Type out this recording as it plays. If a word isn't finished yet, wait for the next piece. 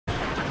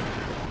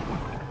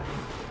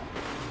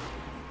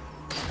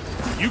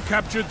You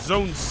captured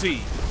Zone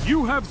C.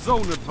 You have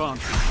zone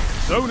advantage.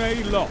 Zone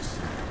A lost.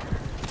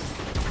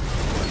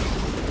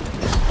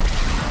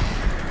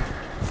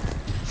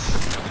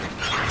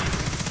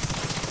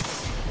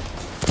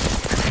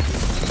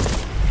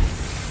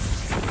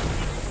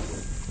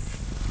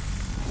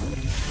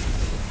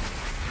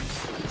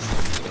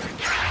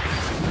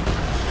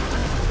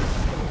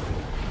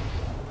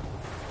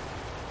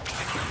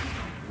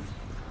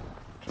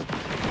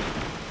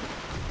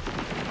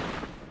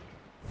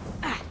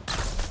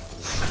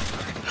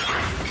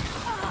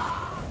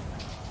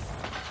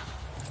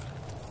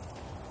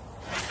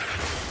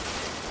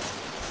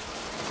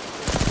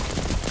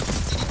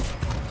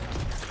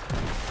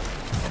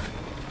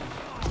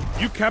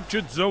 You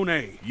captured Zone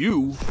A.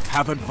 You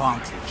have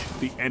advantage.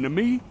 The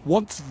enemy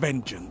wants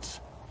vengeance.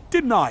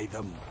 Deny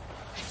them.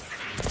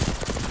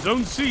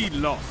 Zone C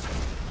lost.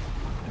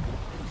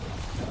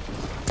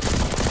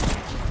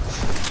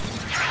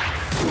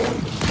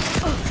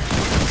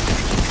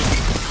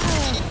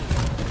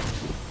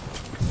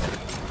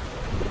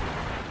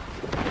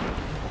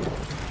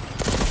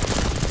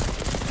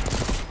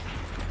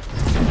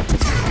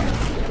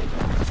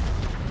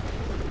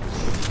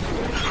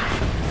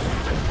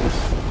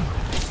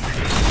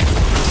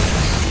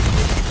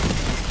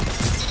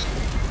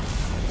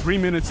 Three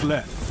minutes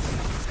left.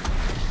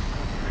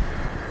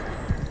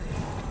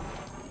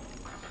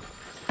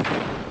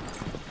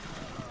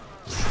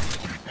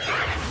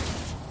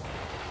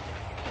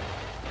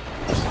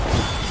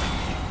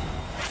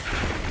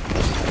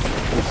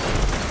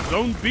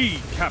 Zone B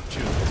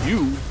captured.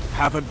 You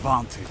have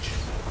advantage.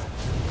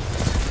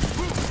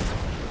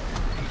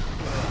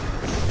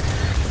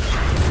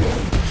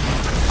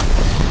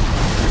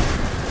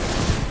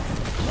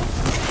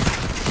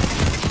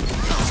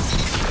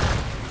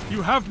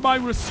 You have my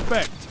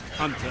respect,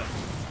 Hunter.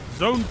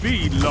 Zone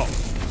B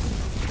lost.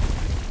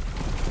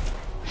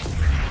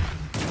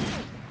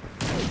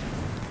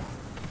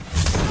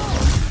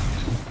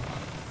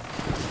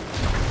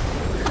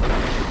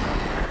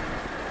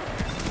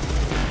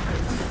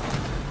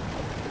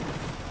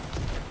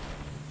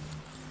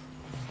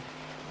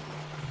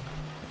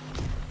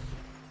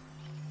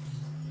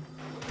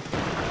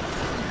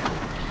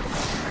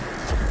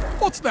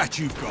 What's that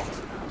you've got?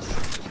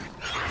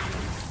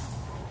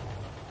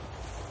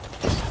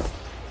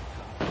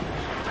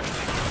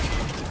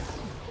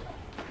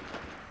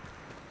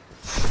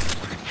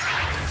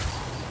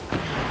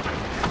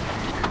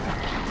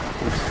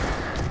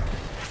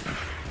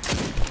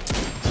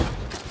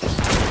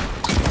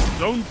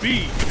 Zone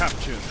B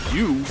captured.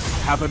 You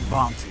have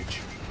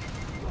advantage.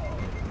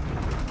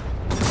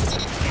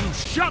 You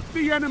shut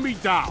the enemy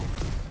down.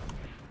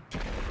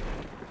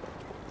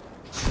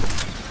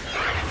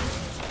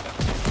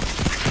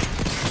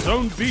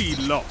 Zone B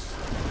lost.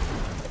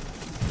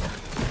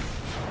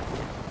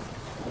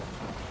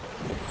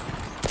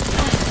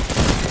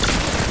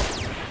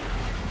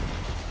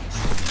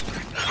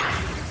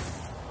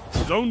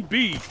 Zone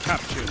B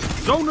captured.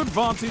 Zone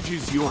advantage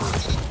is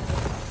yours.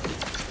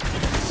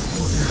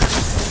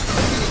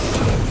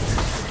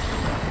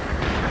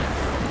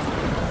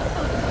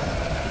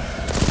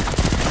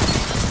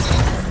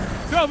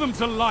 Tell them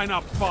to line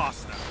up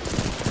faster.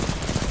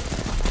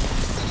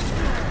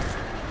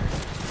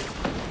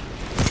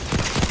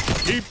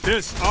 Keep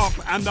this up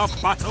and the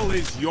battle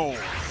is yours.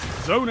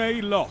 Zone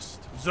A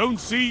lost. Zone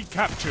C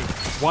captured.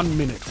 1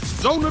 minute.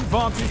 Zone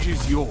advantage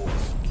is yours.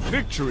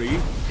 Victory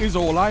is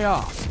all I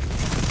ask.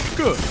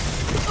 Good.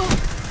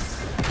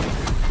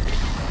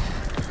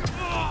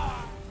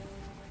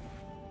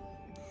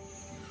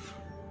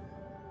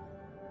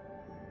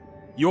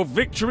 Your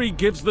victory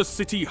gives the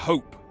city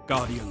hope,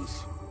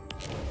 Guardians.